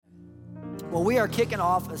Well, we are kicking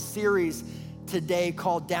off a series today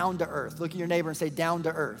called Down to Earth. Look at your neighbor and say, down to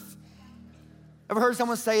earth. Ever heard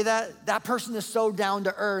someone say that? That person is so down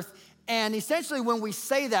to earth. And essentially when we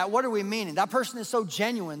say that, what are we meaning? That person is so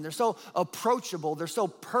genuine, they're so approachable, they're so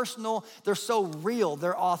personal, they're so real,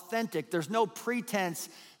 they're authentic, there's no pretense.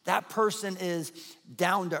 That person is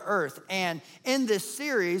down to earth. And in this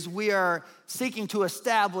series, we are seeking to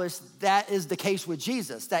establish that is the case with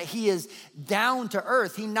Jesus, that he is down to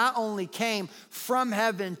earth. He not only came from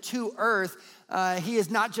heaven to earth, he is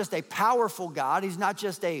not just a powerful God, he's not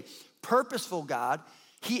just a purposeful God,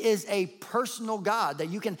 he is a personal God, that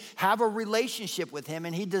you can have a relationship with him,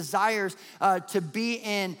 and he desires to be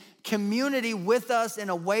in community with us in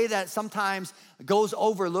a way that sometimes goes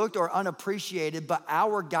overlooked or unappreciated, but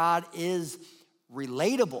our God is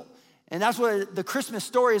relatable. And that's what the Christmas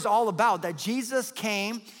story is all about, that Jesus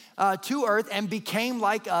came to earth and became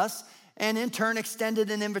like us, and in turn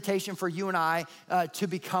extended an invitation for you and I to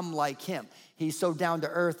become like him. He's so down to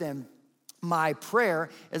earth, and my prayer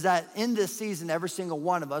is that in this season, every single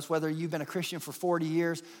one of us, whether you've been a Christian for 40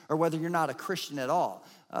 years or whether you're not a Christian at all,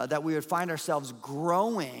 that we would find ourselves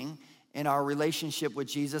growing in our relationship with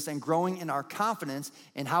Jesus and growing in our confidence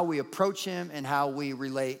in how we approach him and how we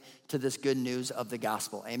relate to this good news of the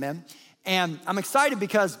gospel. Amen. And I'm excited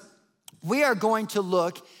because we are going to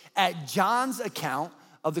look at John's account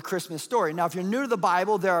of the Christmas story. Now, if you're new to the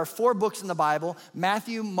Bible, there are 4 books in the Bible: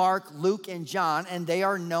 Matthew, Mark, Luke, and John, and they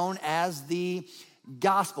are known as the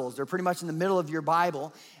Gospels. They're pretty much in the middle of your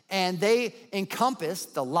Bible, and they encompass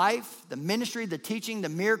the life, the ministry, the teaching, the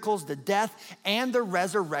miracles, the death, and the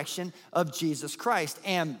resurrection of Jesus Christ.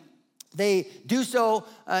 And they do so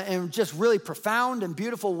in just really profound and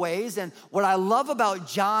beautiful ways. And what I love about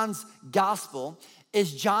John's gospel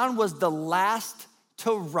is John was the last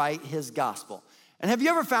to write his gospel. And have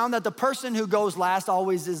you ever found that the person who goes last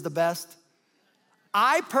always is the best?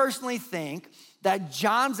 I personally think that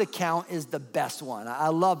John's account is the best one. I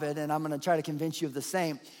love it, and I'm gonna try to convince you of the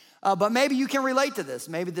same. But maybe you can relate to this.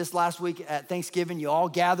 Maybe this last week at Thanksgiving, you all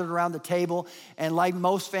gathered around the table, and like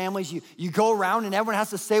most families, you go around and everyone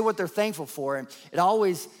has to say what they're thankful for. And it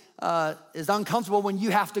always is uncomfortable when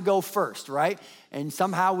you have to go first, right? And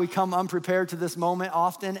somehow we come unprepared to this moment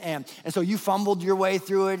often. And so you fumbled your way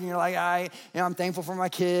through it, and you're like, I'm thankful for my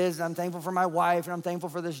kids, and I'm thankful for my wife, and I'm thankful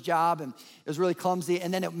for this job. And it was really clumsy.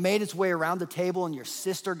 And then it made its way around the table, and your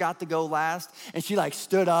sister got to go last. And she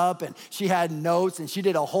stood up, and she had notes, and she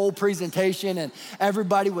did a whole presentation, and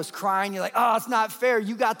everybody was crying. You're like, oh, it's not fair.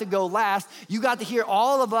 You got to go last. You got to hear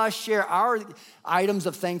all of us share our items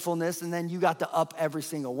of thankfulness, and then you got to up every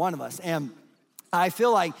single one of us. And I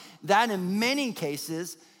feel like that in many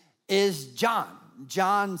cases is John.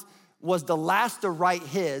 John was the last to write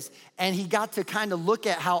his, and he got to kind of look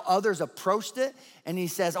at how others approached it, and he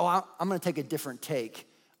says, I'm gonna take a different take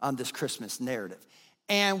on this Christmas narrative.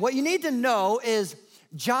 And what you need to know is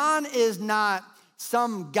John is not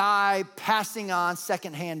some guy passing on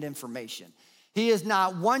secondhand information. He is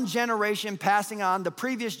not one generation passing on the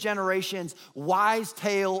previous generation's wise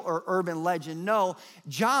tale or urban legend. No,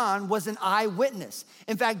 John was an eyewitness.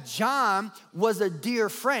 In fact, John was a dear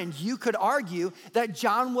friend. You could argue that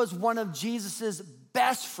John was one of Jesus's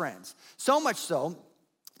best friends. So much so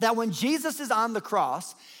that when Jesus is on the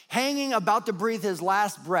cross, hanging about to breathe his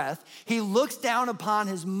last breath, he looks down upon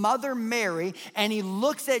his mother Mary, and he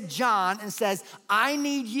looks at John and says, I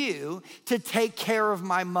need you to take care of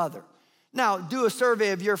my mother. Now, do a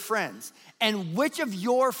survey of your friends. And which of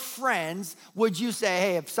your friends would you say,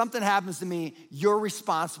 hey, if something happens to me, you're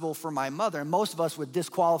responsible for my mother? And most of us would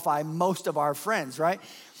disqualify most of our friends, right?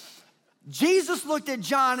 Jesus looked at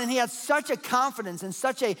John, and he had such a confidence and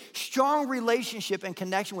such a strong relationship and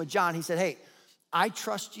connection with John. He said, hey, I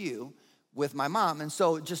trust you with my mom. And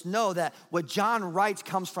so just know that what John writes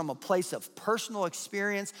comes from a place of personal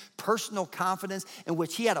experience, personal confidence, in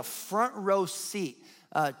which he had a front row seat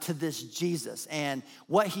to this Jesus. And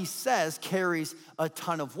what he says carries a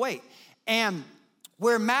ton of weight. And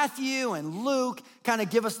where Matthew and Luke kind of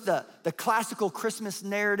give us the classical Christmas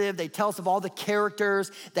narrative, they tell us of all the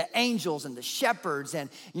characters, the angels and the shepherds, and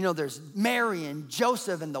there's Mary and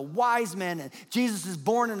Joseph and the wise men, and Jesus is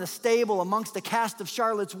born in a stable amongst the cast of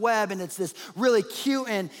Charlotte's Web, and it's this really cute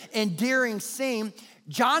and endearing scene.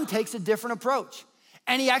 John takes a different approach,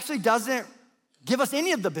 and he actually doesn't give us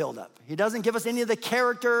any of the buildup. He doesn't give us any of the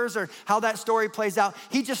characters or how that story plays out.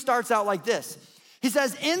 He just starts out like this. He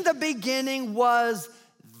says, in the beginning was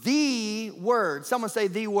the Word. Someone say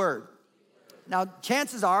the Word. Now,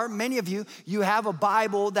 chances are, many of you have a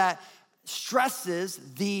Bible that stresses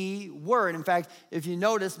the Word. In fact, if you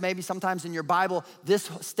notice, maybe sometimes in your Bible, this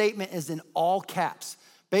statement is in all caps.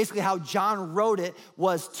 Basically, how John wrote it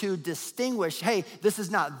was to distinguish, hey, this is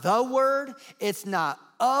not the word, it's not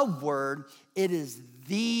a word, it is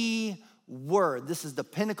the word. This is the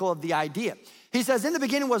pinnacle of the idea. He says, in the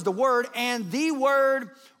beginning was the word, and the word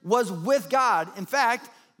was with God. In fact,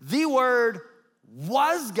 the word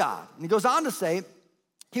was God. And he goes on to say,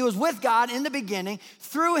 he was with God in the beginning.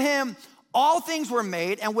 Through him, all things were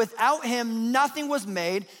made, and without him, nothing was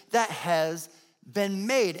made that has been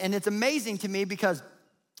made. And it's amazing to me because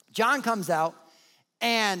John comes out,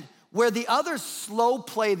 and where the others slow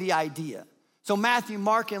play the idea. So Matthew,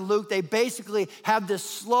 Mark, and Luke, they basically have this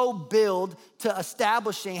slow build to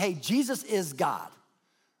establishing, hey, Jesus is God,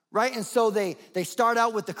 right? And so they start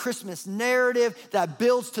out with the Christmas narrative that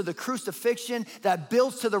builds to the crucifixion, that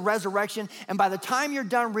builds to the resurrection. And by the time you're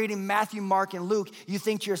done reading Matthew, Mark, and Luke, you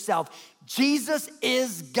think to yourself, Jesus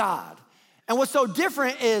is God. And what's so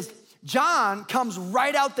different is John comes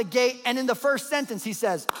right out the gate, and in the first sentence, he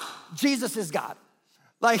says, Jesus is God.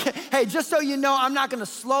 Like, hey, just so you know, I'm not gonna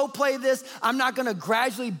slow play this. I'm not gonna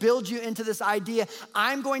gradually build you into this idea.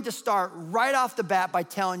 I'm going to start right off the bat by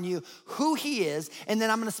telling you who he is, and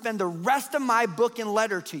then I'm gonna spend the rest of my book and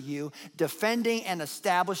letter to you defending and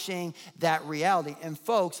establishing that reality. And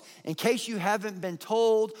folks, in case you haven't been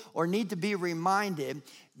told or need to be reminded,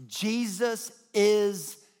 Jesus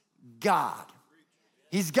is God.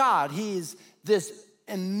 He's God. He's this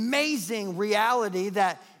amazing reality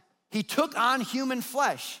that he took on human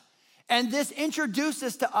flesh. And this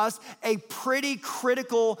introduces to us a pretty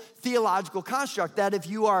critical theological construct that if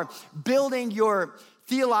you are building your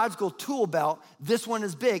theological tool belt, this one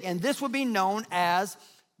is big. And this would be known as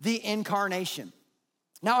the incarnation.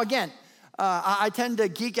 Now, again, I tend to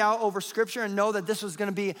geek out over scripture and know that this was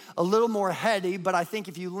gonna be a little more heady, but I think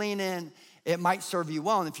if you lean in, it might serve you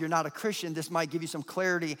well. And if you're not a Christian, this might give you some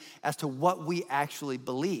clarity as to what we actually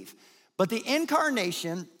believe. But the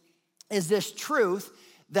incarnation is this truth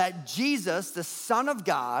that Jesus, the Son of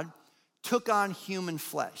God, took on human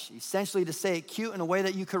flesh. Essentially, to say it cute in a way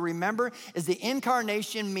that you could remember, is the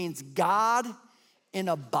incarnation means God in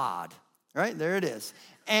a bod, right? There it is.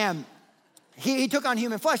 And he took on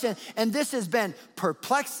human flesh, and this has been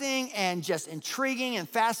perplexing and just intriguing and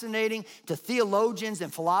fascinating to theologians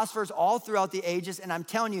and philosophers all throughout the ages, and I'm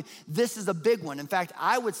telling you, this is a big one. In fact,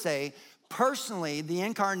 I would say, personally, the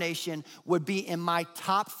incarnation would be in my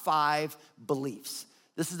top 5 beliefs.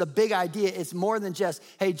 This is a big idea. It's more than just,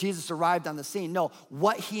 hey, Jesus arrived on the scene. No,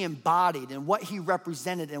 what he embodied and what he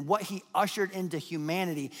represented and what he ushered into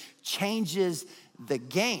humanity changes the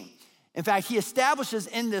game. In fact, he establishes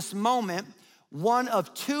in this moment one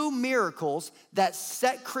of 2 miracles that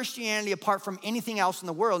set Christianity apart from anything else in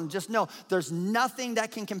the world. And just know, there's nothing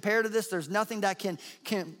that can compare to this. There's nothing that can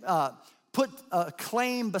put a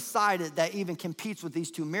claim beside it that even competes with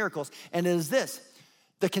these 2 miracles. And it is this: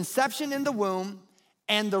 the conception in the womb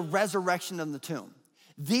and the resurrection of the tomb.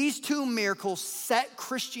 These 2 miracles set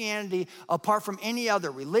Christianity apart from any other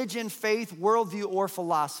religion, faith, worldview, or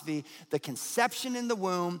philosophy: the conception in the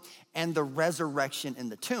womb and the resurrection in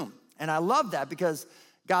the tomb. And I love that because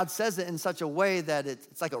God says it in such a way that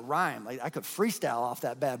it's like a rhyme. Like I could freestyle off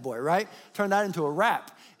that bad boy, right? Turn that into a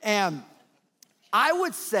rap. And I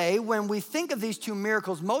would say when we think of these 2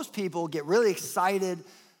 miracles, most people get really excited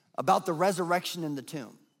about the resurrection in the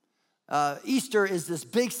tomb. Easter is this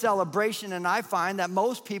big celebration, and I find that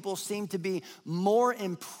most people seem to be more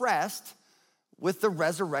impressed with the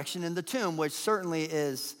resurrection in the tomb, which certainly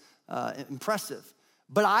is impressive.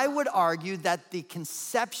 But I would argue that the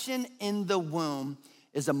conception in the womb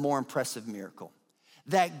is a more impressive miracle.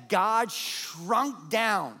 That God shrunk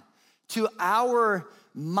down to our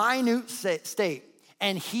minute state,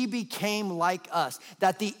 and he became like us.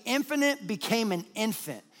 That the infinite became an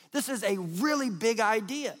infant. This is a really big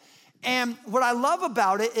idea. And what I love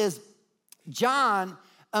about it is John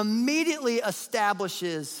immediately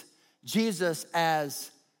establishes Jesus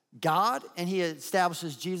as God, and he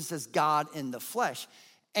establishes Jesus as God in the flesh.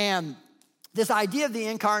 And this idea of the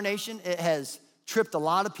incarnation, it has tripped a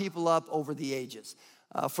lot of people up over the ages.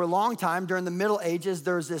 For a long time, during the Middle Ages,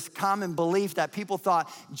 there's this common belief that people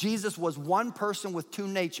thought Jesus was one person with 2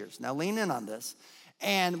 natures. Now lean in on this.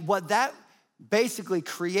 And what that basically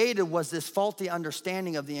created was this faulty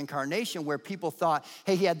understanding of the incarnation where people thought,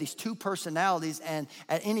 hey, he had these 2 personalities, and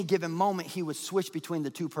at any given moment, he would switch between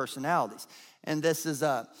the 2 personalities. And this is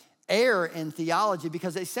a error in theology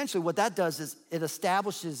because essentially what that does is it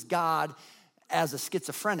establishes God as a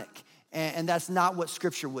schizophrenic, and that's not what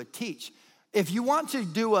Scripture would teach. If you want to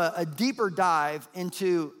do a deeper dive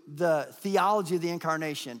into the theology of the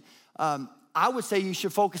incarnation, I would say you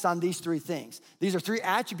should focus on these 3 things. These are 3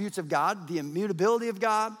 attributes of God: the immutability of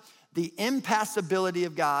God, the impassibility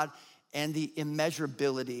of God and the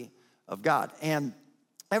immeasurability of God. And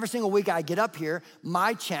every single week I get up here,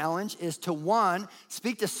 my challenge is to, one,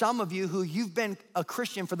 speak to some of you who you've been a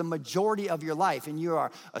Christian for the majority of your life, and you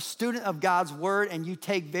are a student of God's word, and you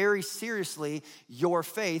take very seriously your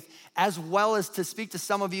faith, as well as to speak to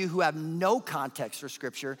some of you who have no context for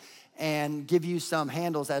Scripture and give you some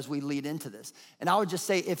handles as we lead into this. And I would just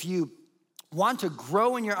say, if you want to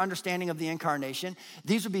grow in your understanding of the incarnation,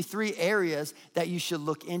 these would be 3 areas that you should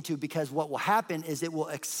look into, because what will happen is it will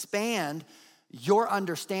expand your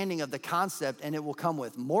understanding of the concept, and it will come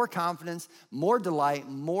with more confidence, more delight,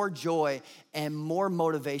 more joy, and more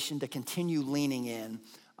motivation to continue leaning in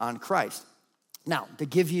on Christ. Now, to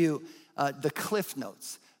give you the cliff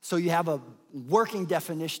notes, so you have a working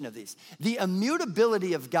definition of these. The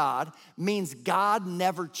immutability of God means God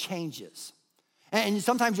never changes. And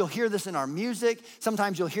sometimes you'll hear this in our music.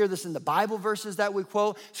 Sometimes you'll hear this in the Bible verses that we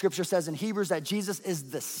quote. Scripture says in Hebrews that Jesus is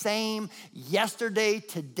the same yesterday,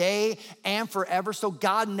 today, and forever. So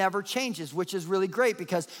God never changes, which is really great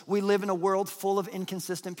because we live in a world full of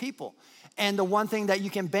inconsistent people. And the one thing that you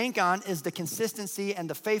can bank on is the consistency and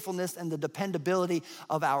the faithfulness and the dependability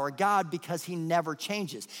of our God, because he never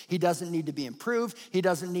changes. He doesn't need to be improved. He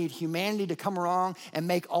doesn't need humanity to come along and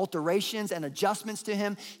make alterations and adjustments to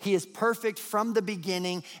him. He is perfect from the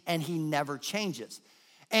beginning, and he never changes.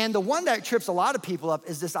 And the one that trips a lot of people up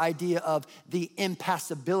is this idea of the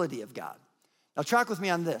impassibility of God. Now track with me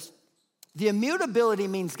on this. The immutability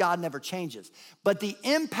means God never changes, but the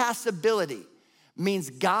impassibility means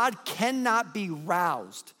God cannot be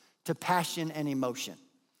roused to passion and emotion,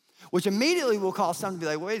 which immediately will cause some to be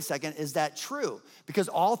like, wait a second, is that true? Because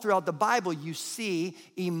all throughout the Bible, you see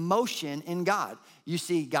emotion in God. You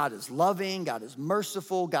see God is loving, God is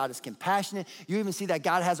merciful, God is compassionate. You even see that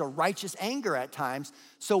God has a righteous anger at times.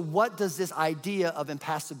 So what does this idea of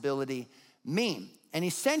impassibility mean? And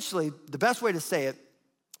essentially, the best way to say it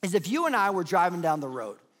is, if you and I were driving down the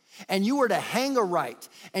road and you were to hang a right,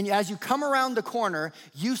 and as you come around the corner,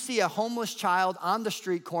 you see a homeless child on the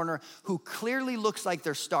street corner who clearly looks like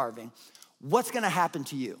they're starving, what's gonna happen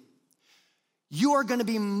to you? You are gonna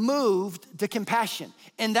be moved to compassion.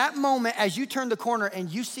 In that moment, as you turn the corner and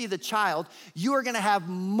you see the child, you are gonna have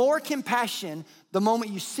more compassion the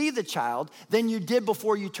moment you see the child than you did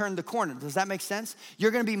before you turned the corner. Does that make sense?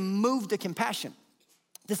 You're gonna be moved to compassion.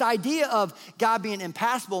 This idea of God being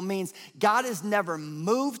impassible means God is never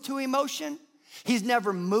moved to emotion. He's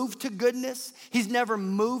never moved to goodness. He's never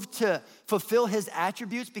moved to fulfill his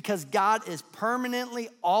attributes, because God is permanently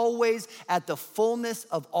always at the fullness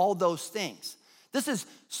of all those things. This is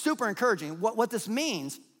super encouraging. What this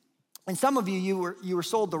means, and some of you were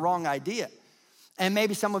sold the wrong idea, and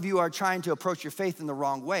maybe some of you are trying to approach your faith in the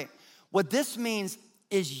wrong way. What this means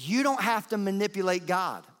is you don't have to manipulate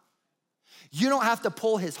God. You don't have to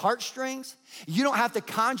pull his heartstrings. You don't have to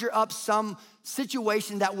conjure up some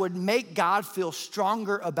situation that would make God feel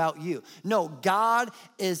stronger about you. No, God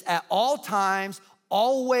is at all times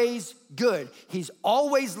always good. He's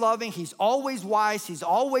always loving. He's always wise. He's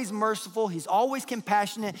always merciful. He's always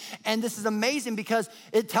compassionate. And this is amazing because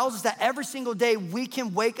it tells us that every single day we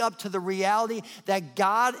can wake up to the reality that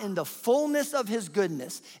God, in the fullness of his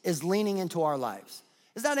goodness, is leaning into our lives.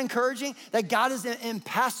 Is that encouraging? That God is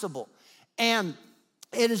impassible. And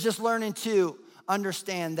it is just learning to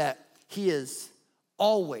understand that he is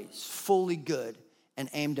always fully good and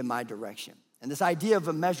aimed in my direction. And this idea of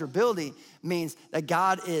immeasurability means that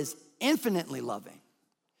God is infinitely loving,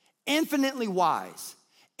 infinitely wise,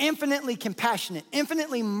 infinitely compassionate,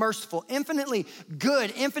 infinitely merciful, infinitely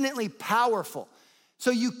good, infinitely powerful. So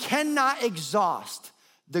you cannot exhaust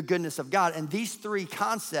the goodness of God. And these 3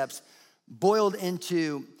 concepts boiled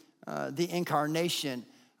into the incarnation,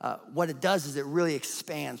 what it does is it really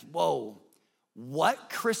expands. Whoa, what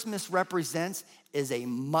Christmas represents is a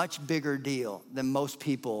much bigger deal than most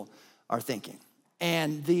people are thinking.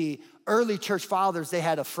 And the early church fathers, they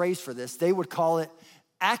had a phrase for this. They would call it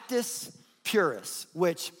actus purus,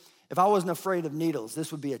 which, if I wasn't afraid of needles,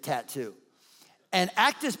 this would be a tattoo. And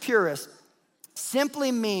actus purus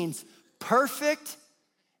simply means perfect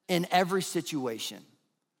in every situation,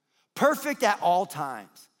 perfect at all times.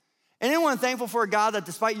 Anyone thankful for a God that,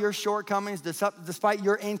 despite your shortcomings, despite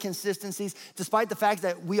your inconsistencies, despite the fact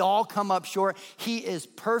that we all come up short, he is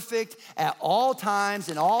perfect at all times,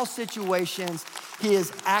 in all situations. He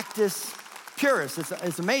is actus purus.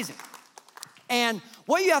 It's amazing. And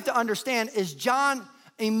what you have to understand is John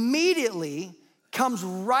immediately comes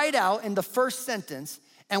right out in the first sentence,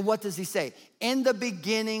 and what does he say? In the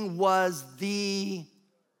beginning was the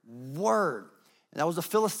Word. And that was a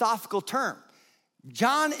philosophical term.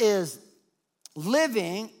 John is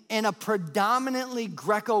living in a predominantly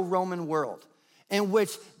Greco-Roman world in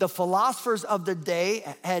which the philosophers of the day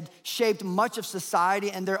had shaped much of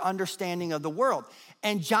society and their understanding of the world.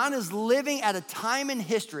 And John is living at a time in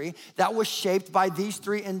history that was shaped by these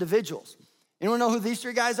three individuals. Anyone know who these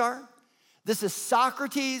three guys are? This is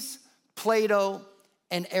Socrates, Plato,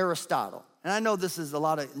 and Aristotle. And I know this is a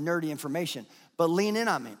lot of nerdy information, but lean in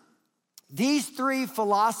on me. These three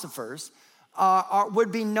philosophers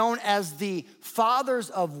would be known as the fathers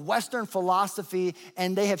of Western philosophy,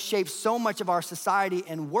 and they have shaped so much of our society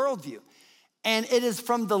and worldview. And it is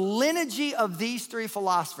from the lineage of these three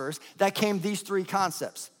philosophers that came these three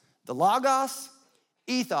concepts: the logos,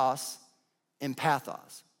 ethos, and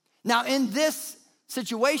pathos. Now, in this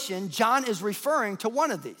situation, John is referring to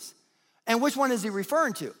one of these. And which one is he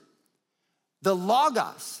referring to? The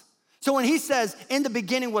logos. So when he says, in the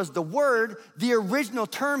beginning was the word, the original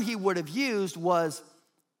term he would have used was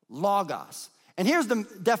logos. And here's the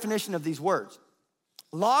definition of these words.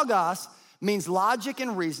 Logos means logic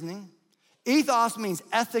and reasoning. Ethos means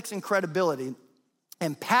ethics and credibility.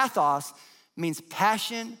 And pathos means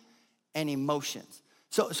passion and emotions.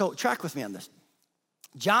 So track with me on this.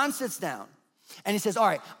 John sits down and he says, all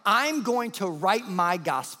right, I'm going to write my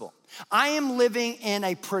gospel. I am living in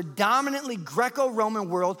a predominantly Greco-Roman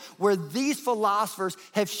world where these philosophers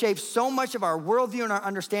have shaped so much of our worldview and our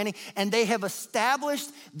understanding, and they have established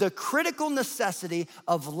the critical necessity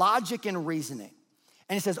of logic and reasoning.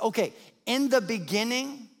 And he says, okay, in the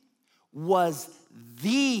beginning was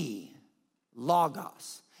the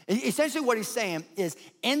logos. Essentially what he's saying is,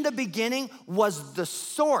 in the beginning was the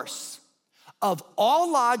source of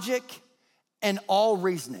all logic and all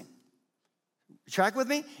reasoning. Track with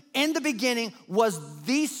me? In the beginning was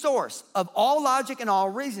the source of all logic and all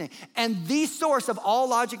reasoning. And the source of all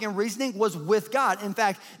logic and reasoning was with God. In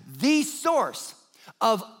fact, the source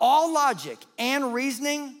of all logic and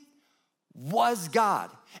reasoning was God.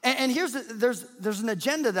 And there's an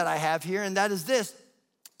agenda that I have here, and that is this.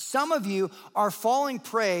 Some of you are falling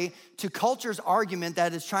prey to culture's argument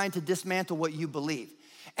that is trying to dismantle what you believe.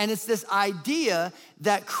 And it's this idea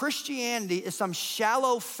that Christianity is some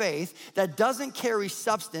shallow faith that doesn't carry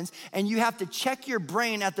substance, and you have to check your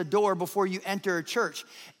brain at the door before you enter a church.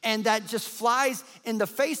 And that just flies in the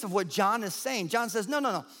face of what John is saying. John says,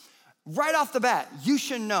 no. Right off the bat, you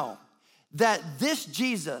should know that this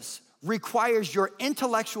Jesus requires your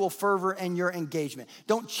intellectual fervor and your engagement.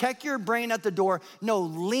 Don't check your brain at the door. No,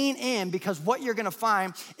 lean in, because what you're gonna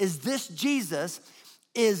find is this Jesus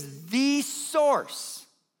is the source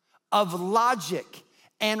of logic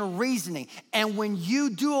and reasoning. And when you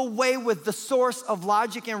do away with the source of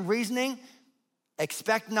logic and reasoning,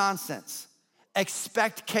 expect nonsense,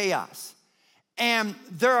 expect chaos. And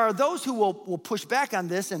there are those who will push back on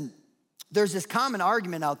this, and there's this common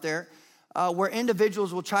argument out there where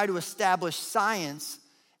individuals will try to establish science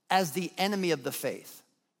as the enemy of the faith.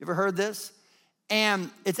 You ever heard this? And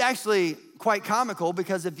it's actually quite comical,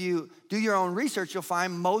 because if you do your own research, you'll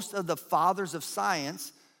find most of the fathers of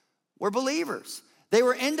science were believers. They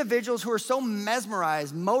were individuals who were so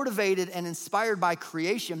mesmerized, motivated, and inspired by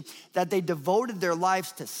creation that they devoted their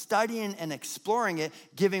lives to studying and exploring it,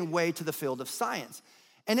 giving way to the field of science.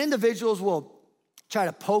 And individuals will try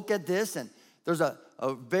to poke at this, and there's a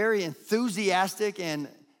very enthusiastic and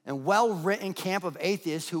well-written camp of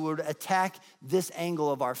atheists who would attack this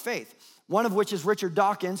angle of our faith. One of which is Richard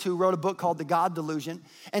Dawkins, who wrote a book called The God Delusion.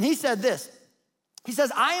 And he said this. He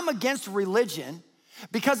says, I am against religion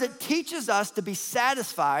because it teaches us to be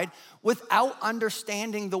satisfied without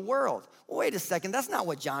understanding the world. Well, wait a second, that's not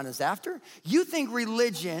what John is after. You think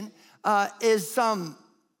religion is some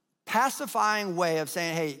pacifying way of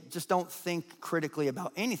saying, hey, just don't think critically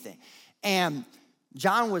about anything. And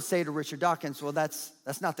John would say to Richard Dawkins, well, that's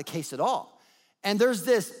not the case at all. And there's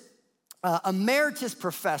this emeritus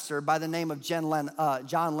professor by the name of John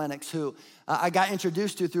Lennox, who I got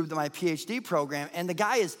introduced to through my PhD program. And the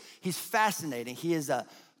guy he's fascinating. He is a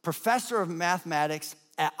professor of mathematics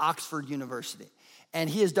at Oxford University. And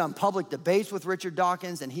he has done public debates with Richard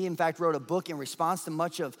Dawkins. And he, in fact, wrote a book in response to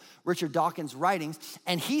much of Richard Dawkins' writings.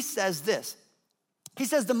 And he says this. He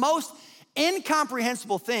says, the most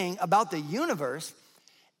incomprehensible thing about the universe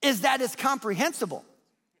is that it's comprehensible.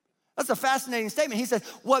 That's a fascinating statement. He says,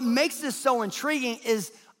 what makes this so intriguing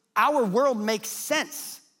is our world makes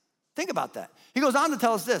sense. Think about that. He goes on to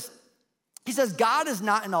tell us this. He says, God is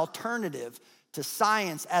not an alternative to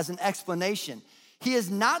science as an explanation. He is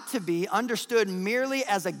not to be understood merely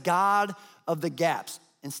as a God of the gaps.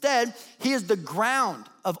 Instead, he is the ground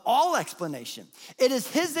of all explanation. It is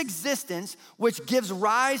his existence which gives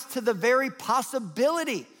rise to the very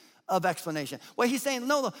possibility of explanation. Well, he's saying,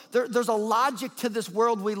 no, there's a logic to this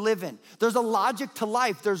world we live in. There's a logic to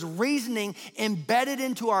life. There's reasoning embedded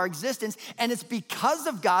into our existence, and it's because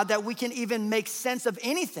of God that we can even make sense of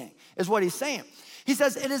anything, is what he's saying. He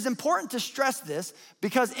says, it is important to stress this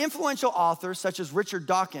because influential authors such as Richard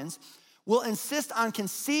Dawkins will insist on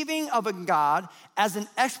conceiving of a God as an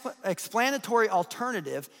explanatory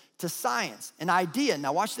alternative to science, an idea,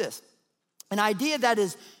 now watch this, an idea that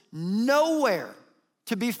is nowhere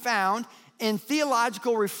to be found in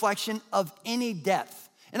theological reflection of any depth.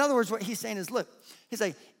 In other words, what he's saying is, look, he's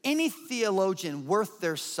like, any theologian worth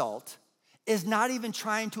their salt is not even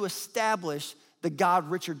trying to establish the God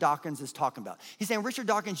Richard Dawkins is talking about. He's saying, Richard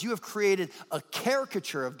Dawkins, you have created a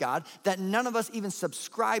caricature of God that none of us even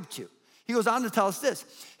subscribe to. He goes on to tell us this.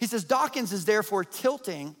 He says, Dawkins is therefore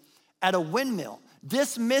tilting at a windmill,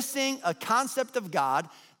 dismissing a concept of God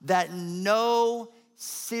that no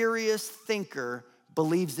serious thinker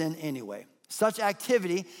believes in anyway. Such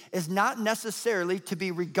activity is not necessarily to be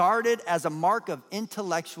regarded as a mark of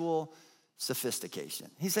intellectual sophistication.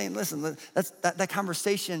 He's saying, listen, that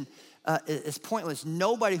conversation is pointless.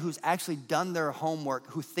 Nobody who's actually done their homework,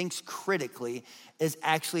 who thinks critically, is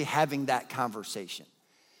actually having that conversation.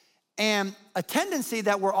 And a tendency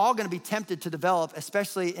that we're all gonna be tempted to develop,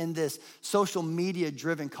 especially in this social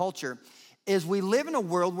media-driven culture, is we live in a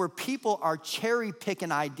world where people are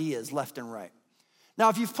cherry-picking ideas left and right. Now,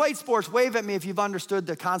 if you've played sports, wave at me if you've understood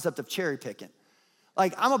the concept of cherry-picking.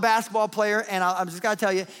 Like, I'm a basketball player, and I'm just gonna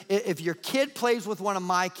tell you, if your kid plays with one of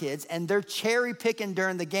my kids and they're cherry picking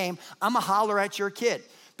during the game, I'm gonna holler at your kid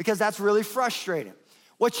because that's really frustrating.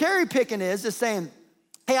 What cherry picking is saying,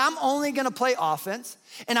 hey, I'm only gonna play offense,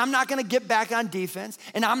 and I'm not gonna get back on defense,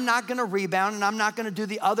 and I'm not gonna rebound, and I'm not gonna do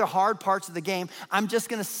the other hard parts of the game. I'm just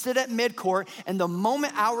gonna sit at midcourt, and the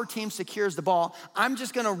moment our team secures the ball, I'm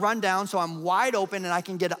just gonna run down so I'm wide open and I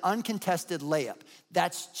can get an uncontested layup.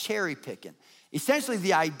 That's cherry picking. Essentially,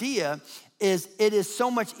 the idea is it is so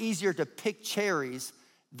much easier to pick cherries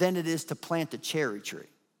than it is to plant a cherry tree.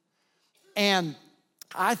 And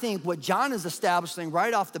I think what John is establishing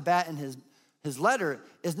right off the bat in his letter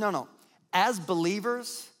is no. As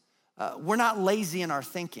believers, we're not lazy in our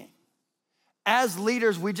thinking. As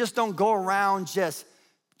leaders, we just don't go around just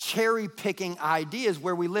cherry picking ideas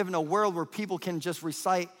where we live in a world where people can just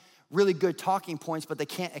recite really good talking points, but they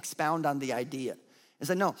can't expound on the idea. It's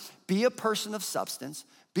like, no, be a person of substance.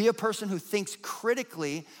 Be a person who thinks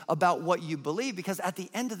critically about what you believe, because at the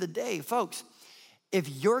end of the day, folks, if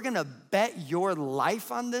you're gonna bet your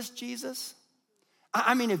life on this Jesus,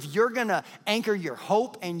 I mean, if you're gonna anchor your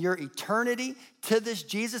hope and your eternity to this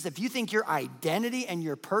Jesus, if you think your identity and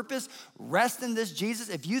your purpose rest in this Jesus,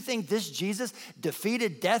 if you think this Jesus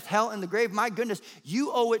defeated death, hell, and the grave, my goodness, you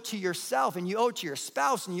owe it to yourself, and you owe it to your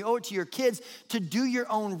spouse, and you owe it to your kids to do your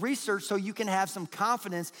own research so you can have some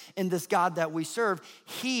confidence in this God that we serve.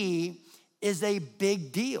 He is a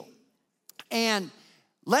big deal. And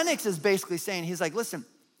Lennox is basically saying, he's like, listen,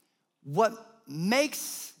 what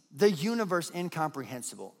makes the universe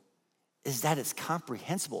incomprehensible is that it's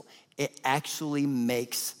comprehensible. It actually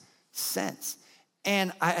makes sense.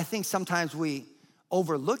 And I think sometimes we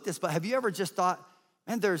overlook this, but have you ever just thought,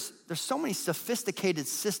 man, there's so many sophisticated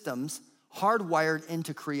systems hardwired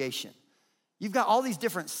into creation. You've got all these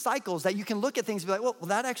different cycles that you can look at things and be like, well,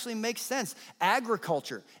 that actually makes sense.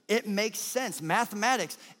 Agriculture, it makes sense.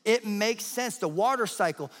 Mathematics, it makes sense. The water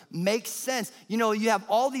cycle makes sense. You know, you have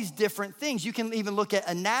all these different things. You can even look at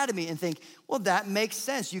anatomy and think, well, that makes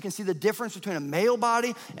sense. You can see the difference between a male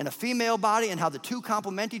body and a female body and how the two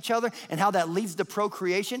complement each other and how that leads to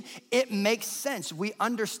procreation. It makes sense. We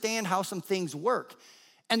understand how some things work.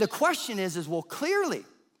 And the question is well, clearly,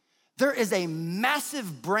 there is a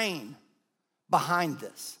massive brain behind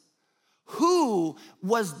this. Who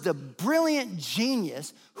was the brilliant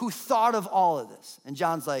genius who thought of all of this? And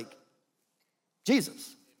John's like,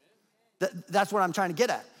 Jesus. That's what I'm trying to get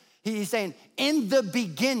at. He's saying, in the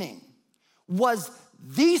beginning was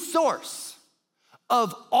the source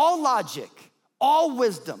of all logic, all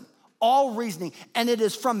wisdom, all reasoning, and it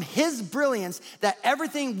is from his brilliance that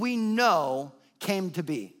everything we know came to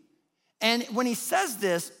be. And when he says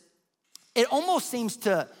this, it almost seems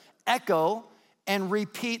to echo and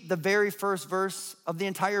repeat the very first verse of the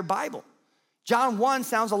entire Bible. John 1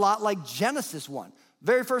 sounds a lot like Genesis 1.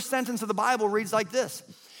 Very first sentence of the Bible reads like this.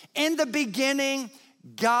 In the beginning,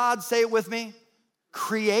 God, say it with me,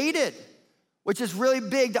 created, which is really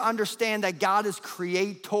big to understand that God is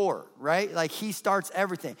creator, right? Like he starts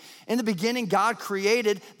everything. In the beginning, God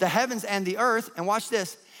created the heavens and the earth, and watch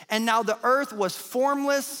this. And now the earth was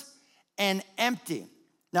formless and empty.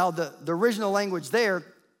 Now the original language there,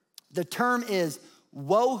 the term is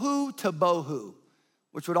wohu to bohu,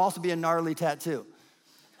 which would also be a gnarly tattoo.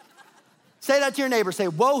 Say that to your neighbor, say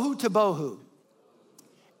wohu to bohu.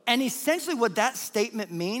 And essentially what that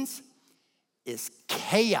statement means is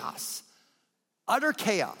chaos, utter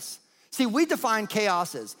chaos. See, we define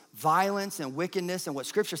chaos as violence and wickedness, and what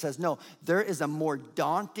Scripture says, no, there is a more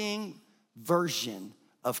daunting version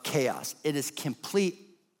of chaos. It is complete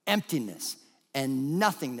emptiness and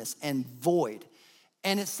nothingness and void.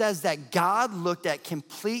 And it says that God looked at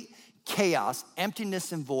complete chaos,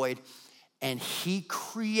 emptiness and void, and he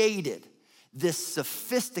created this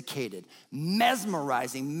sophisticated,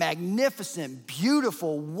 mesmerizing, magnificent,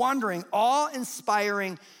 beautiful, wondering,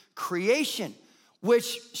 awe-inspiring creation,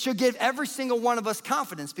 which should give every single one of us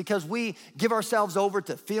confidence because we give ourselves over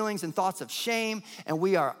to feelings and thoughts of shame, and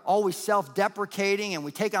we are always self-deprecating, and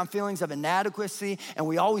we take on feelings of inadequacy, and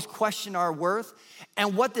we always question our worth.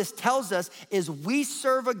 And what this tells us is we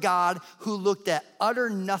serve a God who looked at utter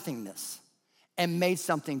nothingness and made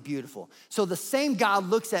something beautiful. So the same God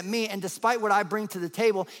looks at me, and despite what I bring to the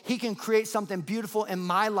table, he can create something beautiful in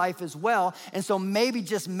my life as well. And so maybe,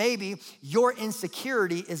 just maybe, your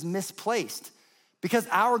insecurity is misplaced because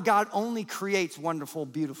our God only creates wonderful,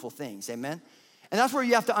 beautiful things, amen? And that's where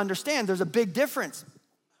you have to understand there's a big difference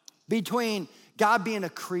between God being a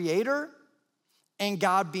creator and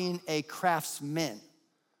God being a craftsman.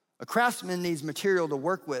 A craftsman needs material to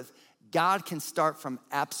work with. God can start from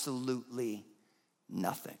absolutely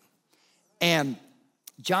nothing. And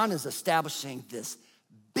John is establishing this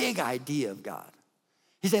big idea of God.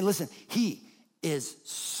 He's saying, listen, he is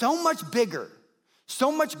so much bigger,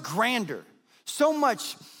 so much grander, so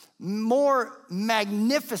much more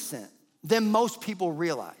magnificent than most people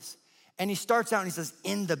realize. And he starts out and he says,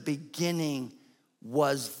 in the beginning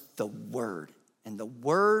was the Word, and the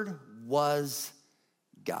Word was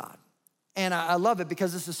God. And I love it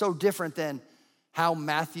because this is so different than how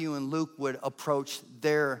Matthew and Luke would approach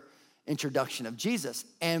their introduction of Jesus.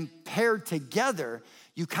 And paired together,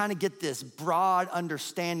 you kind of get this broad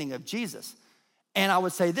understanding of Jesus. And I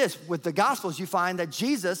would say this, with the Gospels, you find that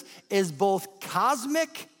Jesus is both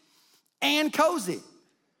cosmic and cozy.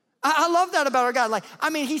 I love that about our God.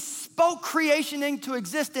 He spoke creation into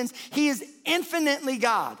existence. He is infinitely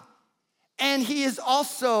God. And he is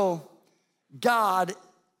also God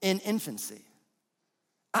in infancy.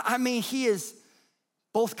 He is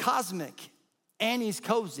both cosmic and he's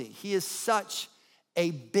cozy. He is such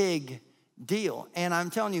a big deal. And I'm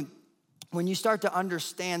telling you, when you start to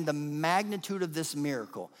understand the magnitude of this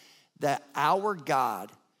miracle, that our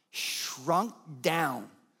God shrunk down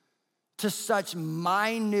to such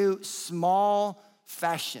minute, small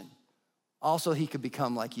fashion, also he could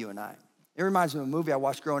become like you and I. It reminds me of a movie I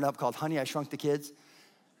watched growing up called Honey, I Shrunk the Kids.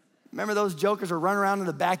 Remember those jokers were running around in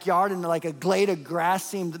the backyard and like a glade of grass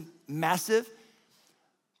seemed massive?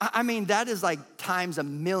 That is like times a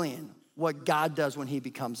million what God does when he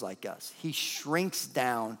becomes like us. He shrinks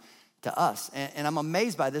down to us. And I'm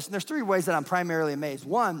amazed by this. And there's three ways that I'm primarily amazed.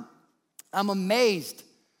 One, I'm amazed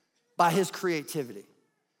by his creativity.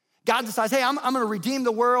 God decides, hey, I'm gonna redeem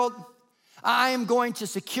the world. I am going to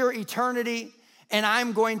secure eternity. And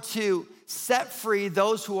I'm going to set free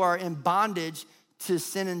those who are in bondage to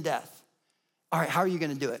sin and death. All right, how are you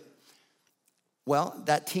gonna do it? Well,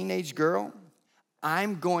 that teenage girl,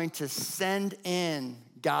 I'm going to send in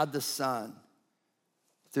God the Son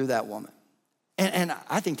through that woman. And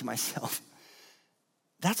I think to myself,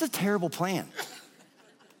 that's a terrible plan.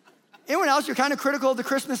 Anyone else, you're kind of critical of the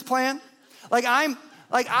Christmas plan? I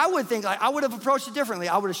would have approached it differently.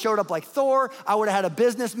 I would have showed up like Thor. I would have had a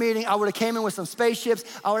business meeting. I would have came in with some spaceships.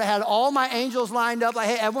 I would have had all my angels lined up. Like,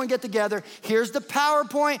 hey, everyone get together. Here's the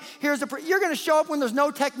PowerPoint. You're going to show up when there's no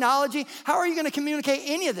technology. How are you going to communicate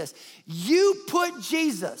any of this? You put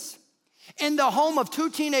Jesus in the home of two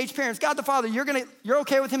teenage parents. God the Father, you're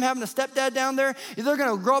okay with him having a stepdad down there? They're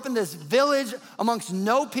going to grow up in this village amongst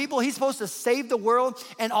no people. He's supposed to save the world,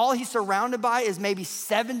 and all he's surrounded by is maybe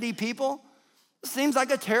 70 people. Seems like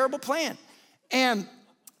a terrible plan. And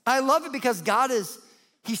I love it because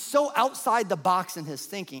he's so outside the box in his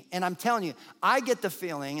thinking. And I'm telling you, I get the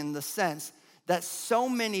feeling and the sense that so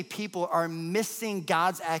many people are missing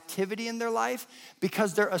God's activity in their life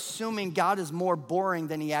because they're assuming God is more boring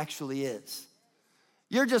than he actually is.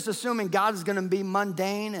 You're just assuming God is gonna be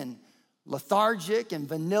mundane and lethargic and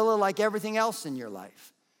vanilla like everything else in your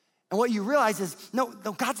life. And what you realize is, no,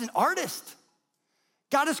 God's an artist.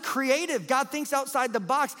 God is creative. God thinks outside the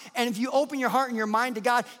box. And if you open your heart and your mind to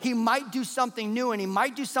God, he might do something new, and he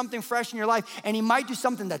might do something fresh in your life, and he might do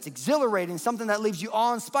something that's exhilarating, something that leaves you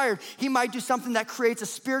awe-inspired. He might do something that creates a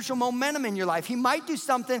spiritual momentum in your life. He might do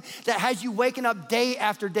something that has you waking up day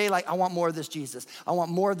after day like, I want more of this Jesus. I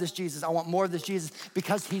want more of this Jesus. I want more of this Jesus,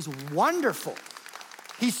 because he's wonderful.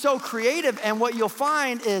 He's so creative. And what you'll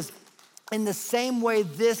find is, in the same way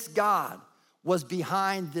this God was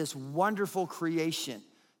behind this wonderful creation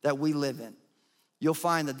that we live in, you'll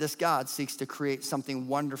find that this God seeks to create something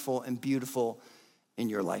wonderful and beautiful in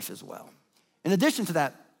your life as well. In addition to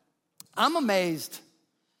that, I'm amazed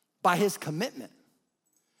by his commitment.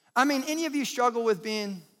 I mean, any of you struggle with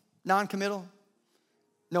being non-committal?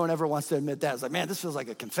 No one ever wants to admit that. It's like, man, this feels like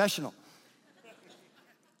a confessional.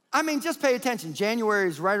 I mean, just pay attention. January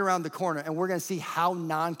is right around the corner, and we're gonna see how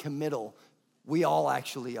non-committal we all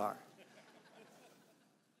actually are.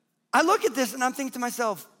 I look at this and I'm thinking to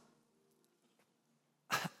myself,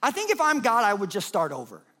 I think if I'm God, I would just start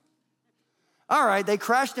over. All right, they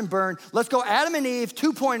crashed and burned. Let's go Adam and Eve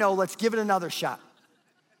 2.0. Let's give it another shot.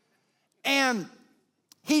 And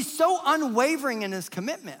he's so unwavering in his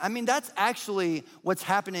commitment. I mean, that's actually what's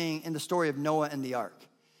happening in the story of Noah and the ark.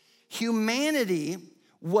 Humanity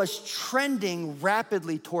was trending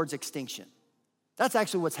rapidly towards extinction. That's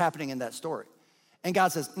actually what's happening in that story. And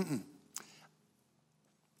God says,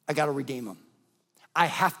 I gotta redeem them. I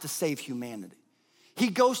have to save humanity. He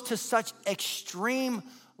goes to such extreme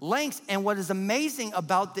lengths. And what is amazing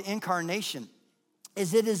about the incarnation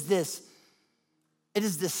is it is this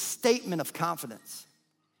statement of confidence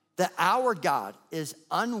that our God is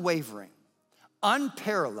unwavering,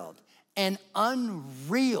 unparalleled, and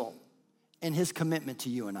unreal in his commitment to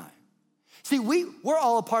you and I. See, we're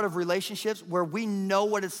all a part of relationships where we know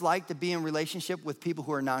what it's like to be in relationship with people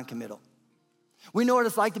who are non-committal. We know what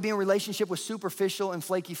it's like to be in relationship with superficial and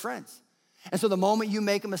flaky friends. And so the moment you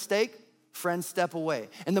make a mistake, friends step away.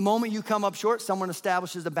 And the moment you come up short, someone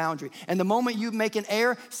establishes a boundary. And the moment you make an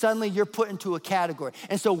error, suddenly you're put into a category.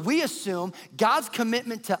 And so we assume God's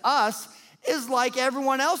commitment to us is like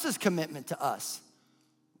everyone else's commitment to us.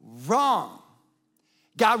 Wrong.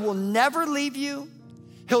 God will never leave you.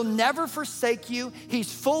 He'll never forsake you.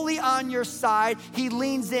 He's fully on your side. He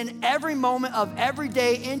leans in every moment of every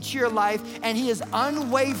day into your life, and he is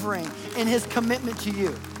unwavering in his commitment to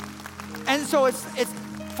you. And so it's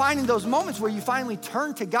finding those moments where you finally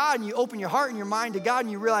turn to God and you open your heart and your mind to God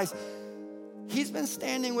and you realize he's been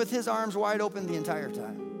standing with his arms wide open the entire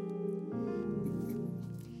time.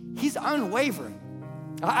 He's unwavering.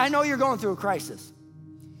 I know you're going through a crisis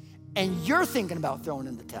and you're thinking about throwing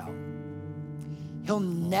in the towel. He'll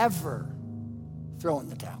never throw in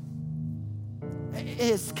the towel.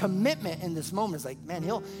 His commitment in this moment is like, man,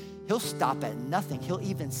 he'll stop at nothing. He'll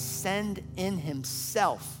even send in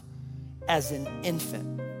himself as an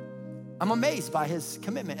infant. I'm amazed by his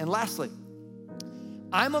commitment. And lastly,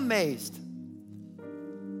 I'm amazed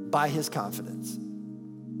by his confidence.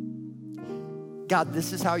 God,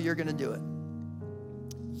 this is how you're gonna do it.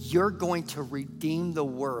 You're going to redeem the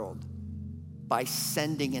world by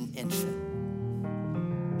sending an infant.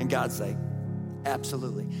 And God's like,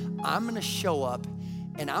 absolutely. I'm gonna show up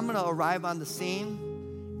and I'm gonna arrive on the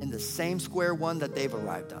scene in the same square one that they've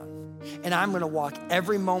arrived on. And I'm gonna walk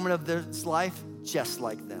every moment of this life just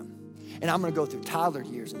like them. And I'm gonna go through toddler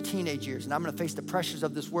years and teenage years, and I'm gonna face the pressures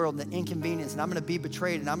of this world and the inconvenience, and I'm gonna be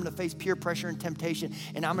betrayed, and I'm gonna face peer pressure and temptation,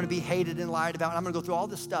 and I'm gonna be hated and lied about, and I'm gonna go through all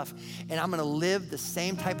this stuff, and I'm gonna live the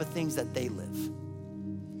same type of things that they live.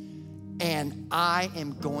 And I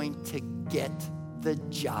am going to get the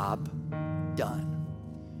job done.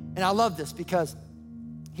 And I love this because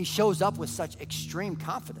he shows up with such extreme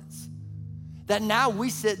confidence that now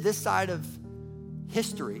we sit this side of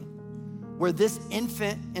history where this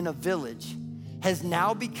infant in a village has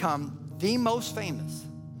now become the most famous,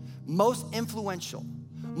 most influential,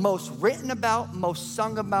 most written about, most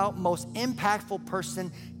sung about, most impactful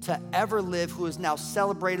person to ever live, who is now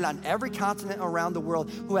celebrated on every continent around the world,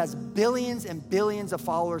 who has billions and billions of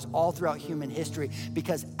followers all throughout human history,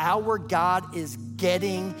 because our God is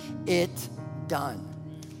getting it done.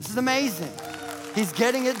 This is amazing. He's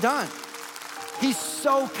getting it done. He's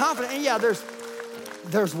so confident. And yeah,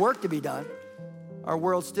 there's work to be done. Our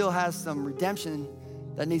world still has some redemption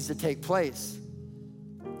that needs to take place.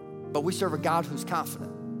 But we serve a God who's confident.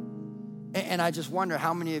 And I just wonder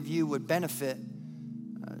how many of you would benefit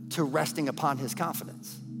to resting upon his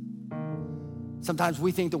confidence. Sometimes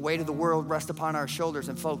we think the weight of the world rests upon our shoulders,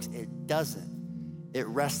 and folks, it doesn't. It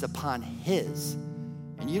rests upon his.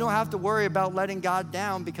 And you don't have to worry about letting God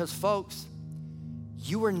down because, folks,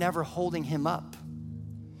 you were never holding him up.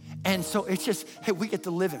 And so it's just, hey, we get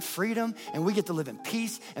to live in freedom and we get to live in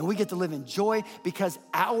peace and we get to live in joy because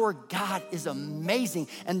our God is amazing.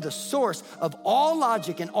 And the source of all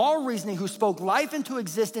logic and all reasoning, who spoke life into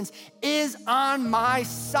existence, is on my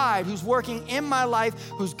side, who's working in my life,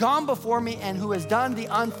 who's gone before me, and who has done the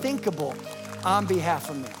unthinkable on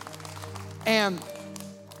behalf of me. And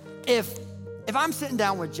if I'm sitting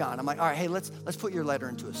down with John, I'm like, all right, hey, let's put your letter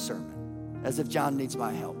into a sermon, as if John needs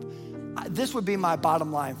my help. This would be my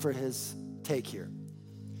bottom line for his take here.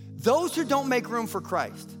 Those who don't make room for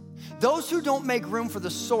Christ, those who don't make room for the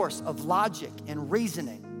source of logic and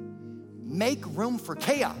reasoning, make room for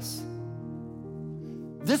chaos.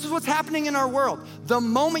 This is what's happening in our world. The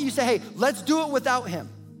moment you say, hey, let's do it without him,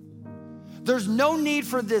 there's no need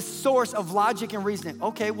for this source of logic and reasoning.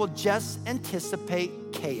 Okay, well, just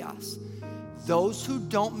anticipate chaos. Those who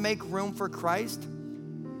don't make room for Christ,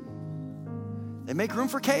 they make room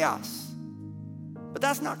for chaos. But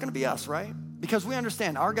that's not gonna be us, right? Because we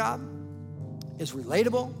understand our God is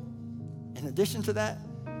relatable. In addition to that,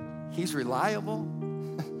 he's reliable.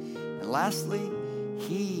 And lastly,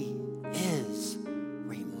 he is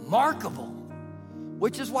remarkable,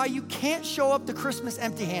 which is why you can't show up to Christmas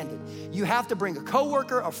empty-handed. You have to bring a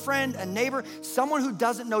coworker, a friend, a neighbor, someone who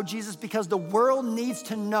doesn't know Jesus, because the world needs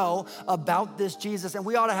to know about this Jesus. And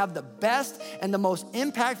we ought to have the best and the most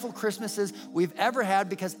impactful Christmases we've ever had,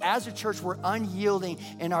 because as a church, we're unyielding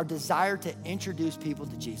in our desire to introduce people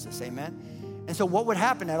to Jesus, amen? And so what would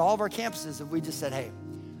happen at all of our campuses if we just said, hey,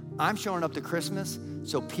 I'm showing up to Christmas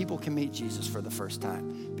so people can meet Jesus for the first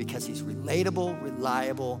time, because he's relatable,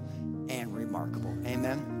 reliable, and remarkable,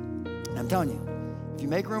 amen? And I'm telling you, if you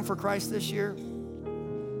make room for Christ this year,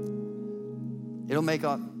 it'll make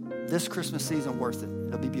this Christmas season worth it.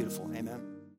 It'll be beautiful, amen?